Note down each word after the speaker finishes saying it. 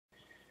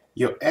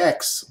Your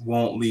ex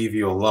won't leave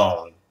you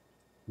alone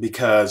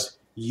because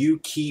you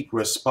keep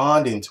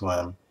responding to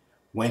him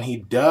when he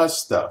does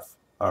stuff,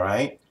 all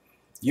right?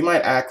 You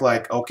might act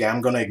like, okay,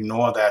 I'm going to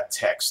ignore that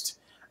text.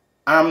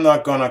 I'm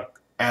not going to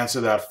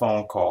answer that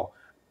phone call.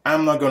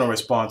 I'm not going to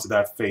respond to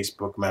that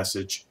Facebook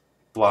message,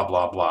 blah,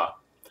 blah, blah.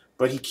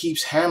 But he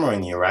keeps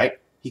hammering you, right?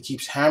 He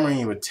keeps hammering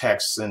you with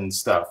texts and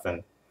stuff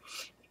and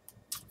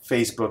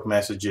Facebook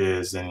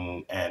messages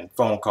and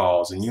phone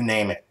calls and you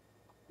name it.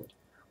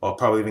 Or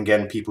probably even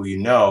getting people you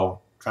know,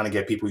 trying to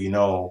get people you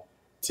know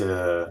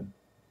to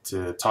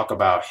talk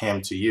about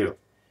him to you.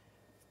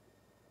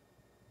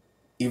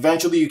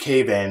 Eventually you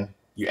cave in,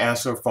 you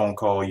answer a phone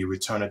call, you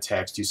return a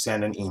text, you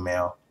send an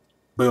email,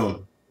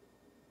 boom.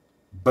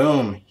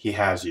 Boom, he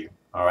has you,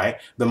 all right?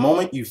 The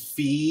moment you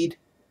feed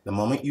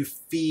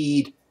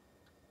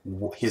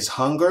his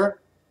hunger,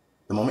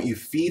 the moment you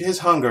feed his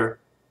hunger,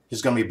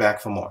 he's going to be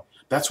back for more.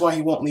 That's why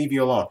he won't leave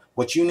you alone.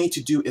 What you need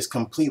to do is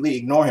completely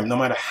ignore him. No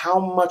matter how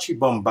much he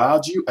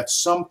bombards you, at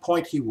some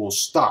point he will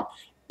stop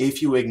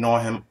if you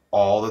ignore him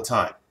all the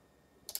time.